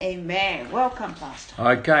Amen. Welcome, Pastor.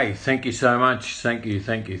 Okay, thank you so much. Thank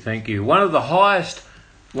you. One of the highest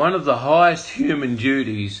human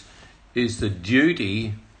duties is the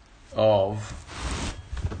duty of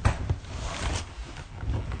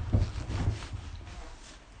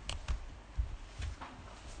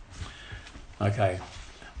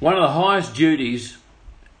One of the highest duties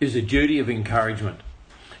is the duty of encouragement.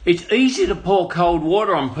 It's easy to pour cold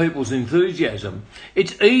water on people's enthusiasm.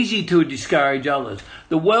 It's easy to discourage others.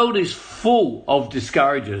 The world is full of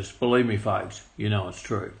discouragers, believe me, folks. You know it's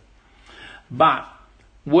true. But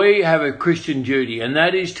we have a Christian duty, and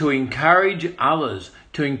that is to encourage others,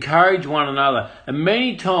 to encourage one another. And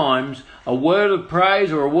many times, a word of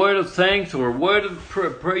praise or a word of thanks or a word of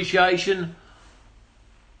appreciation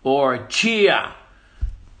or a cheer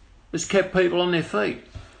has kept people on their feet.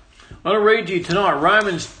 I want to read to you tonight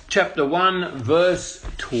Romans chapter 1 verse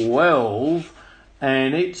 12,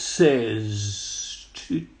 and it says,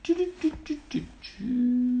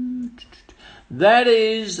 that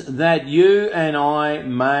is, that you and I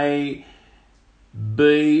may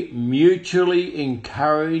be mutually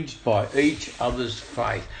encouraged by each other's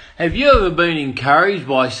faith. Have you ever been encouraged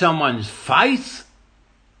by someone's faith?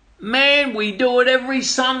 Man, we do it every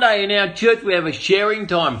Sunday in our church. We have a sharing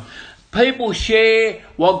time. People share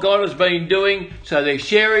what God has been doing, so they're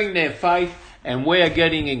sharing their faith, and we are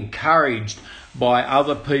getting encouraged by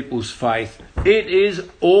other people's faith. It is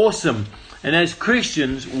awesome. And as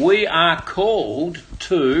Christians, we are called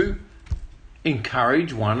to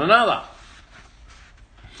encourage one another.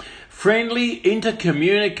 Friendly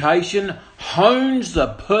intercommunication hones the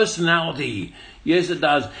personality. Yes, it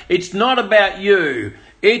does. It's not about you.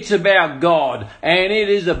 It's about God, and it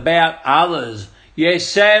is about others. Yes,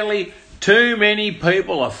 sadly, too many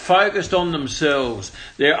people are focused on themselves,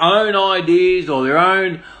 their own ideas or their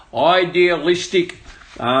own idealistic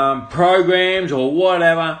programs or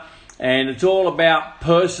whatever, and it's all about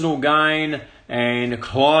personal gain and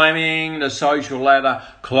climbing the social ladder,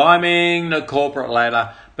 climbing the corporate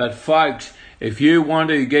ladder. But folks, if you want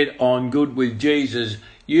to get on good with Jesus,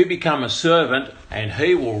 you become a servant and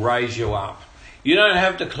he will raise you up. You don't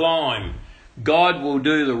have to climb. God will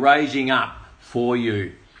do the raising up for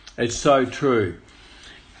you. It's so true.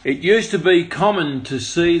 It used to be common to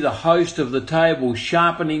see the host of the table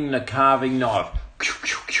sharpening the carving knife.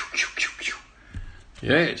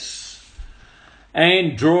 Yes.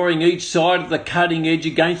 And drawing each side of the cutting edge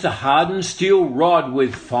against a hardened steel rod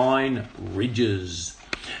with fine ridges.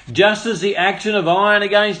 Just as the action of iron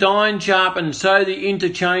against iron sharpens, so the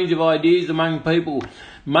interchange of ideas among people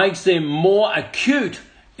makes them more acute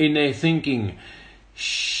in their thinking.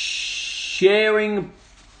 Sharing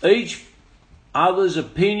each other's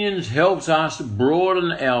opinions helps us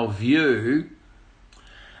broaden our view,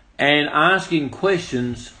 and asking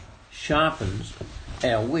questions sharpens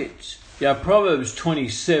our wits. Proverbs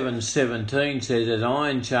 27:17 says, as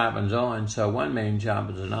iron sharpens iron, so one man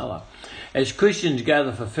sharpens another. As Christians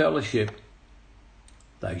gather for fellowship,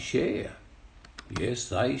 they share. Yes,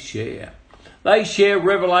 they share. They share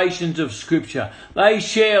revelations of Scripture. They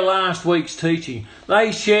share last week's teaching.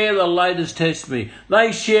 They share the latest testimony.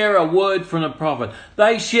 They share a word from the prophet.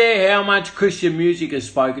 They share how much Christian music has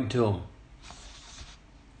spoken to them.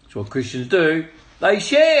 That's what Christians do. They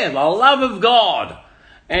share the love of God.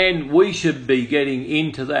 And we should be getting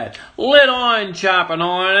into that. Let iron sharpen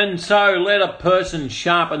iron, and so let a person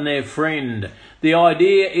sharpen their friend. The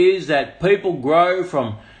idea is that people grow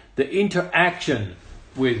from the interaction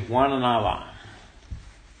with one another.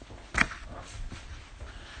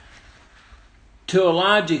 To a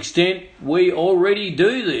large extent, we already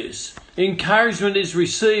do this. Encouragement is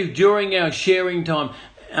received during our sharing time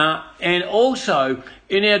and also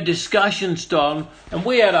in our discussion style. And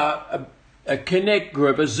we had a Connect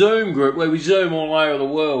group, a Zoom group, where we Zoom all over the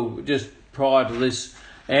world just prior to this.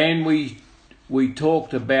 And we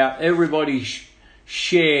talked about, everybody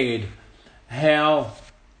shared how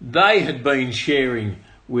they had been sharing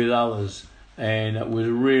with others. And it was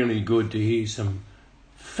really good to hear some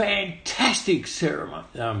fantastic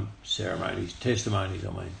testimonies.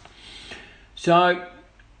 So,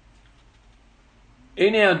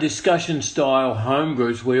 in our discussion style home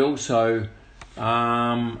groups, we also,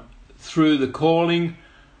 through the calling,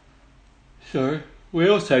 we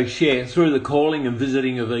also share through the calling and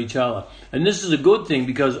visiting of each other. And this is a good thing,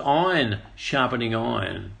 because iron sharpening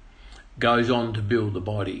iron goes on to build the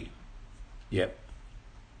body. Yep.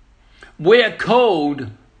 We're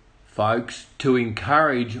called, folks, to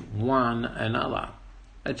encourage one another.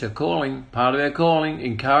 That's a calling, part of our calling,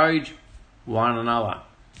 encourage one another.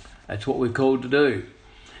 That's what we're called to do.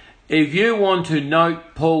 If you want to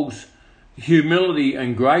note Paul's humility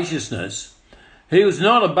and graciousness, He was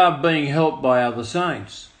not above being helped by other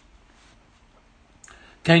saints.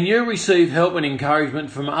 Can you receive help and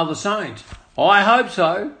encouragement from other saints? I hope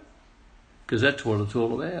so, because that's what it's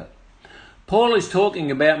all about. Paul is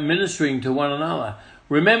talking about ministering to one another.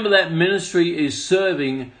 Remember that ministry is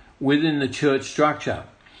serving within the church structure.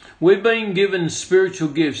 We've been given spiritual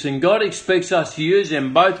gifts, and God expects us to use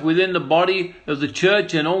them both within the body of the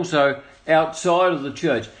church and also outside of the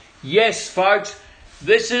church. Yes, folks,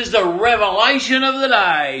 this is the revelation of the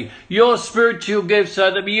day. Your spiritual gifts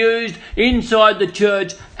are to be used inside the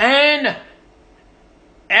church and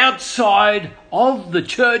outside of the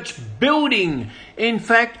church building. In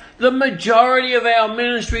fact, the majority of our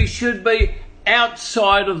ministry should be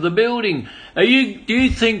outside of the building. Do you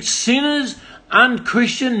think sinners,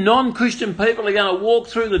 unchristian, non-Christian people are going to walk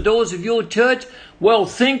through the doors of your church? Well,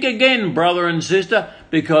 think again, brother and sister,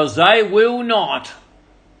 because they will not.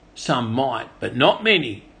 Some might, but not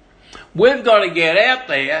many. We've got to get out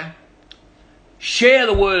there, share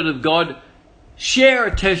the word of God, share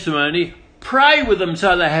a testimony, pray with them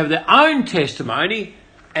so they have their own testimony,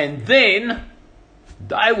 and then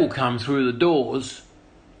they will come through the doors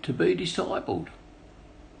to be discipled.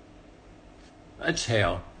 That's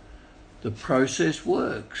how the process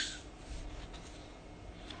works.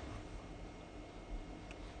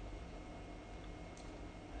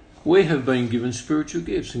 We have been given spiritual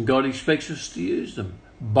gifts, and God expects us to use them,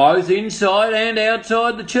 both inside and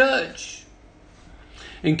outside the church.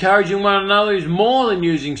 Encouraging one another is more than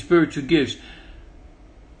using spiritual gifts.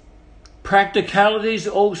 Practicalities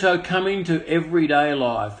also come into everyday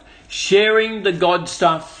life. Sharing the God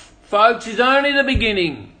stuff, folks, is only the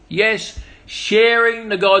beginning. Yes, sharing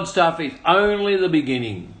the God stuff is only the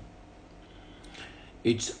beginning.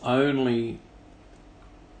 It's only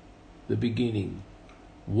the beginning.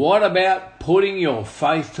 What about putting your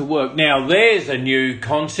faith to work? Now, there's a new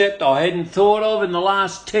concept I hadn't thought of in the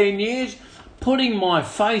last 10 years. Putting my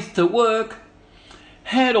faith to work.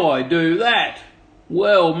 How do I do that?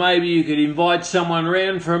 Well, maybe you could invite someone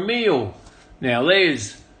around for a meal. Now,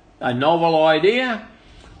 there's a novel idea.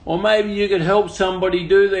 Or maybe you could help somebody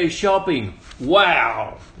do their shopping.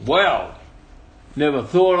 Wow! Well, never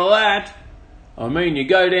thought of that. I mean, you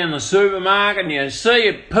go down the supermarket and you see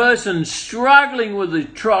a person struggling with a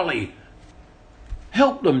trolley.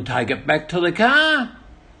 Help them take it back to the car.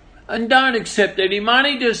 And don't accept any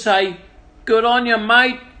money. Just say, good on you,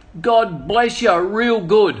 mate. God bless you real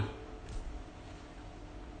good.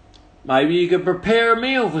 Maybe you could prepare a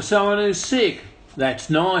meal for someone who's sick. That's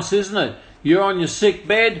nice, isn't it? You're on your sick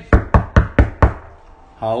bed.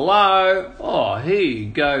 Hello. Oh, here you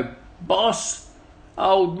go, boss.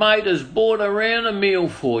 Old mate has bought around a meal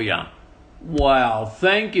for you. Wow,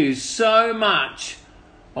 thank you so much.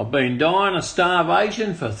 I've been dying of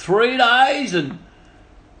starvation for 3 days and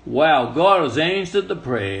wow, God has answered the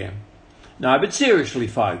prayer. No, but seriously,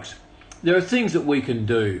 folks, there are things that we can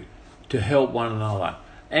do to help one another,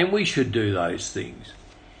 and we should do those things.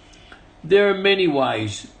 There are many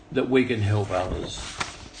ways that we can help others.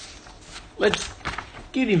 Let's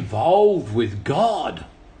get involved with God,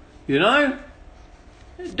 you know?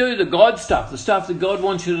 Do the God stuff, the stuff that God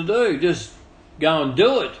wants you to do. Just go and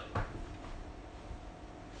do it.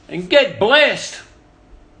 And get blessed.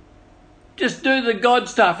 Just do the God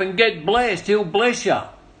stuff and get blessed. He'll bless you. I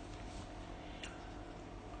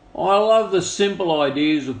love the simple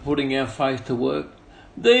ideas of putting our faith to work.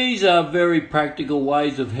 These are very practical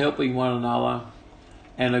ways of helping one another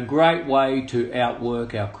and a great way to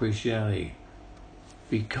outwork our Christianity.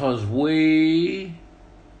 Because we,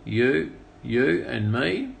 you and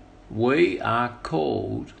me, we are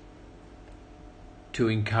called to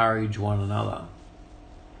encourage one another.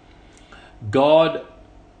 God,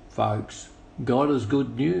 folks, God has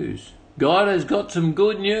good news. God has got some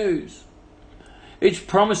good news. It's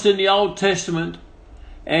promised in the Old Testament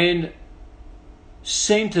and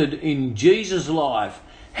centered in Jesus' life.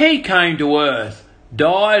 He came to earth,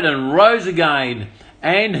 died and rose again,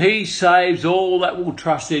 and he saves all that will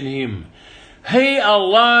trust in him. He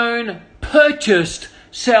alone purchased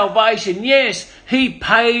salvation. Yes, he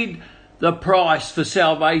paid the price for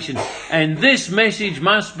salvation. And this message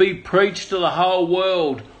must be preached to the whole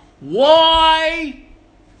world. Why?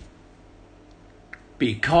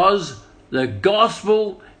 Because the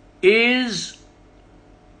gospel is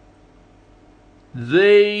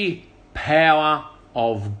the power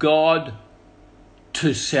of God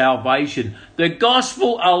to salvation. The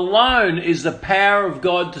gospel alone is the power of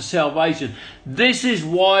God to salvation. This is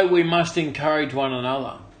why we must encourage one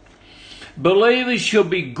another. Believers should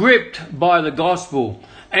be gripped by the gospel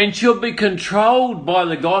and should be controlled by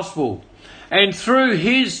the gospel. And through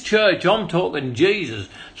his church, I'm talking Jesus,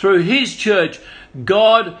 through his church,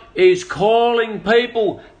 God is calling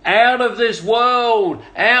people out of this world,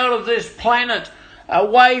 out of this planet,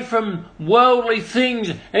 away from worldly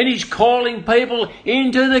things, and He's calling people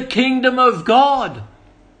into the kingdom of God.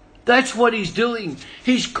 That's what He's doing.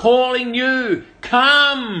 He's calling you.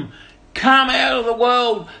 Come out of the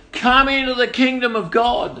world. Come into the kingdom of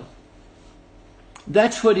God.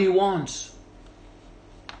 That's what He wants.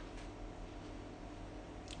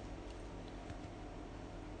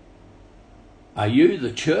 Are you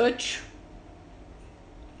the church?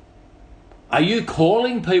 Are you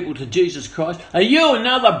calling people to Jesus Christ? Are you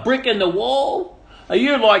another brick in the wall? Are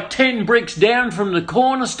you like 10 bricks down from the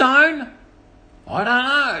cornerstone? I don't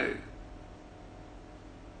know.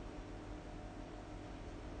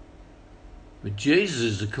 But Jesus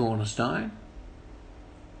is the cornerstone.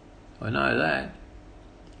 I know that.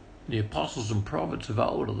 The apostles and prophets of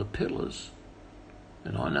old are the pillars.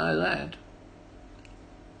 And I know that.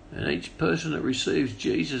 And each person that receives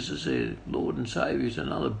Jesus as their Lord and Saviour is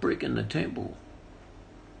another brick in the temple.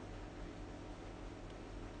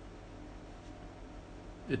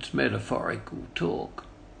 It's metaphorical talk.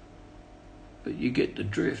 But you get the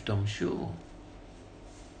drift, I'm sure.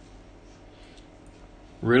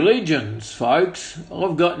 Religions, folks.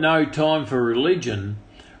 I've got no time for religion.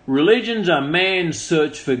 Religions are man's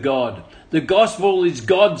search for God. The gospel is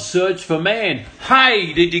God's search for man.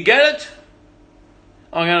 Hey, did you get it?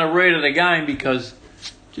 I'm going to read it again because,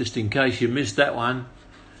 just in case you missed that one,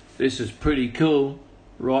 this is pretty cool.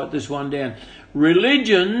 Write this one down.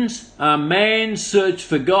 Religions are man's search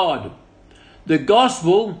for God. The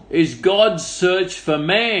gospel is God's search for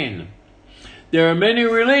man. There are many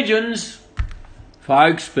religions,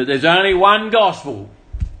 folks, but there's only one gospel.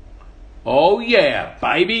 Oh yeah,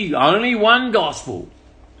 baby, only one gospel.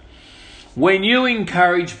 When you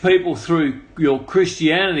encourage people through your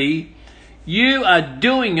Christianity, you are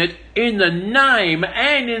doing it in the name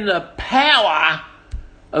and in the power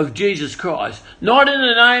of Jesus Christ. Not in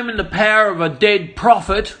the name and the power of a dead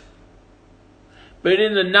prophet, but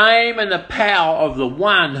in the name and the power of the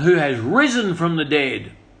one who has risen from the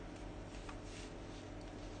dead.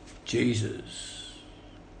 Jesus.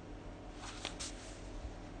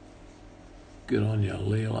 Good on you,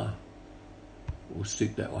 Leela. We'll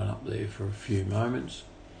stick that one up there for a few moments.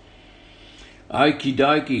 Okie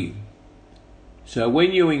dokie. So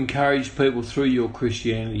when you encourage people through your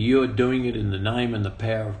Christianity, you are doing it in the name and the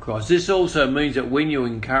power of Christ. This also means that when you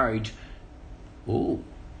encourage people,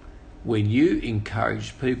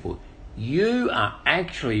 you are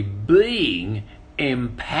actually being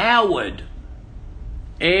empowered.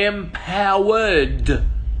 Empowered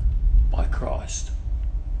by Christ.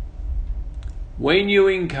 When you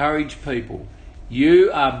encourage people,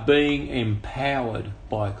 you are being empowered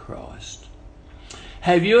by Christ.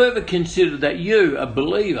 Have you ever considered that you, a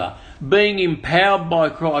believer, being empowered by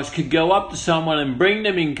Christ, could go up to someone and bring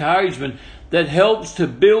them encouragement that helps to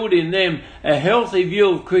build in them a healthy view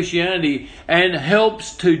of Christianity and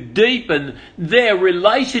helps to deepen their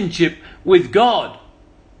relationship with God?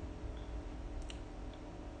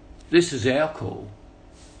 This is our call.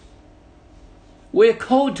 We're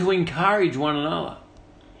called to encourage one another.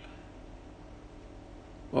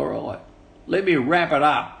 All right, let me wrap it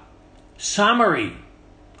up. Summary.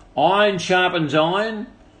 Iron sharpens iron.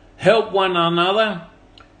 Help one another.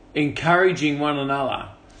 Encouraging one another.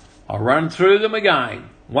 I'll run through them again.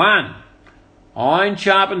 1. Iron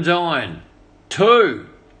sharpens iron. 2.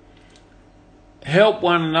 Help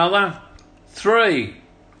one another. 3.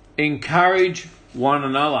 Encourage one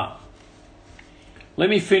another. Let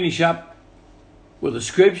me finish up with a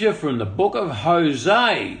scripture from the book of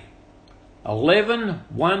Hosea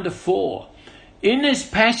 11:1-4. In this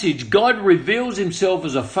passage, God reveals himself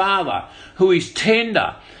as a father who is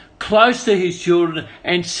tender, close to his children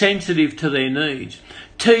and sensitive to their needs,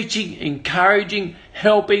 teaching, encouraging,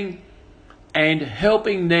 helping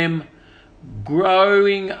them.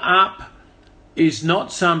 Growing up is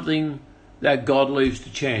not something that God leaves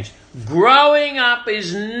to chance. Growing up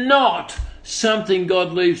is not something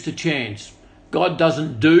God leaves to chance. God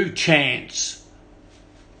doesn't do chance.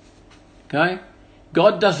 Okay?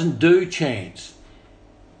 God doesn't do chance.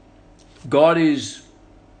 God is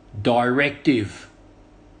directive.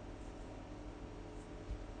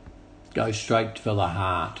 Goes straight for the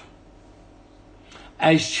heart.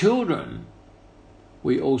 As children,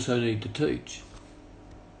 we also need to teach,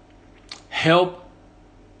 help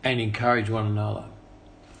and encourage one another.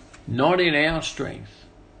 Not in our strength,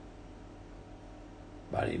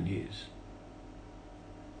 but in His.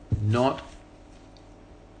 Not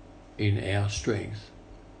in our strength,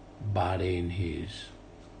 but in His.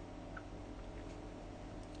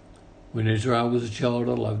 When Israel was a child,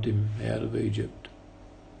 I loved him out of Egypt.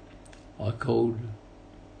 I called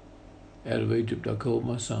out of Egypt, I called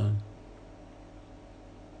my son.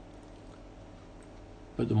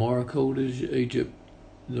 But the more I called Egypt,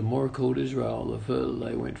 the more I called Israel, the further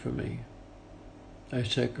they went from me. They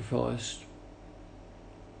sacrificed.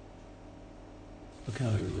 I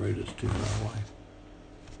can't even read it, it's too far away.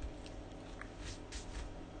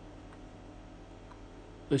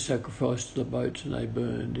 They sacrificed to the boats and they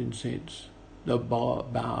burned incense. The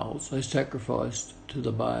Baals, they sacrificed to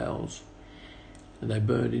the Baals and they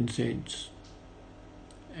burned incense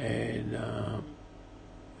and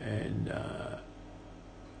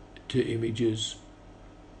to images.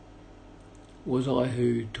 Was I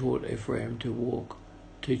who taught Ephraim to walk,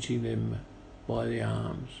 teaching them by the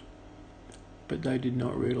arms? But they did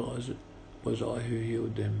not realize it was I who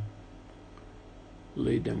healed them.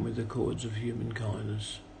 Lead them with the cords of human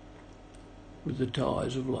kindness, with the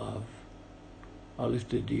ties of love. I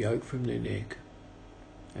lifted the yoke from their neck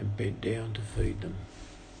and bent down to feed them.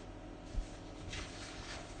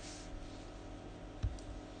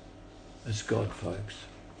 That's God, folks.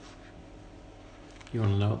 You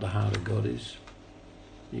want to know what the heart of God is?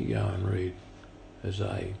 You go and read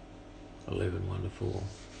Isaiah 11:1-4.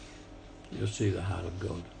 You'll see the heart of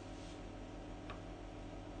God.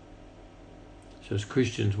 So as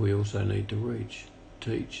Christians, we also need to reach,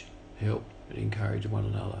 teach, help and encourage one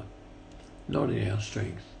another. Not in our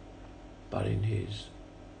strength, but in His.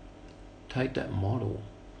 Take that model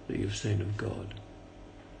that you've seen of God.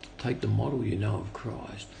 Take the model you know of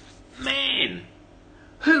Christ. Man,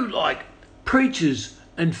 who preaches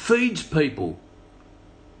and feeds people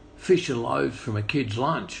fish and loaves from a kid's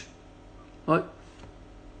lunch?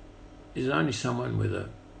 Is it only someone with a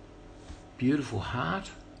beautiful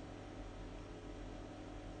heart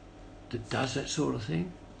that does that sort of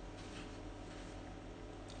thing?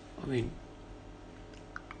 I mean,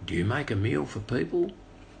 do you make a meal for people?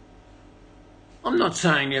 I'm not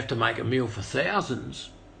saying you have to make a meal for thousands,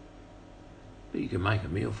 but you can make a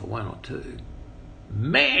meal for one or two.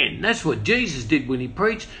 Man, that's what Jesus did when He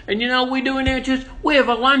preached. And you know what we do in our church? We have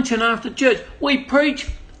a luncheon after church. We preach,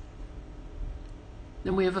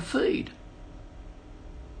 then we have a feed.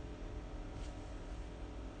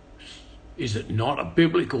 Is it not a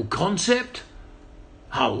biblical concept?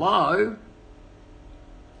 Hello?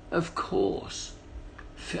 Of course.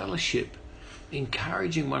 Fellowship,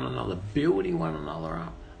 encouraging one another, building one another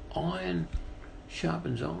up. Iron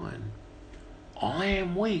sharpens iron. I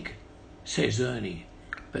am weak, says Ernie,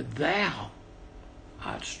 but thou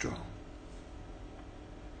art strong.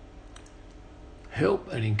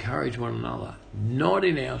 Help and encourage one another, not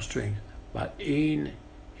in our strength, but in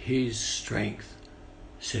His strength,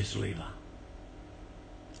 says Leela.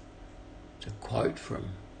 It's a quote from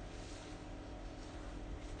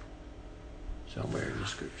somewhere in the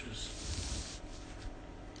scriptures.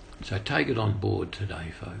 So take it on board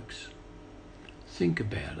today, folks. Think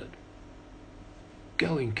about it.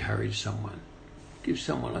 Go encourage someone. Give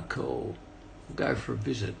someone a call. Go for a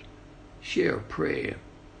visit. Share a prayer.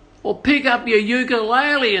 Or pick up your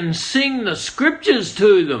ukulele and sing the scriptures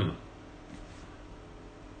to them.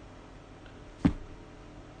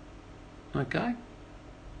 Okay?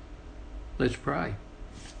 Let's pray.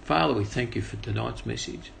 Father, we thank You for tonight's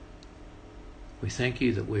message. We thank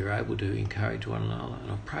You that we're able to encourage one another.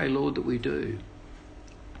 And I pray, Lord, that we do.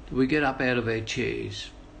 That we get up out of our chairs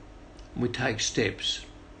and we take steps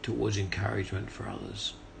towards encouragement for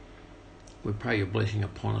others. We pray Your blessing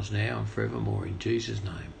upon us now and forevermore in Jesus'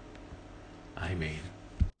 name. Amen.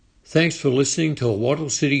 Thanks for listening to a Wattle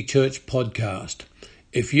City Church podcast.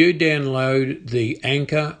 If you download the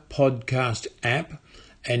Anchor podcast app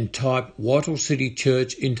and type Wattle City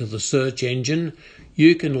Church into the search engine,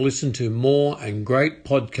 you can listen to more and great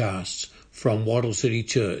podcasts from Wattle City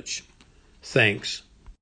Church. Thanks.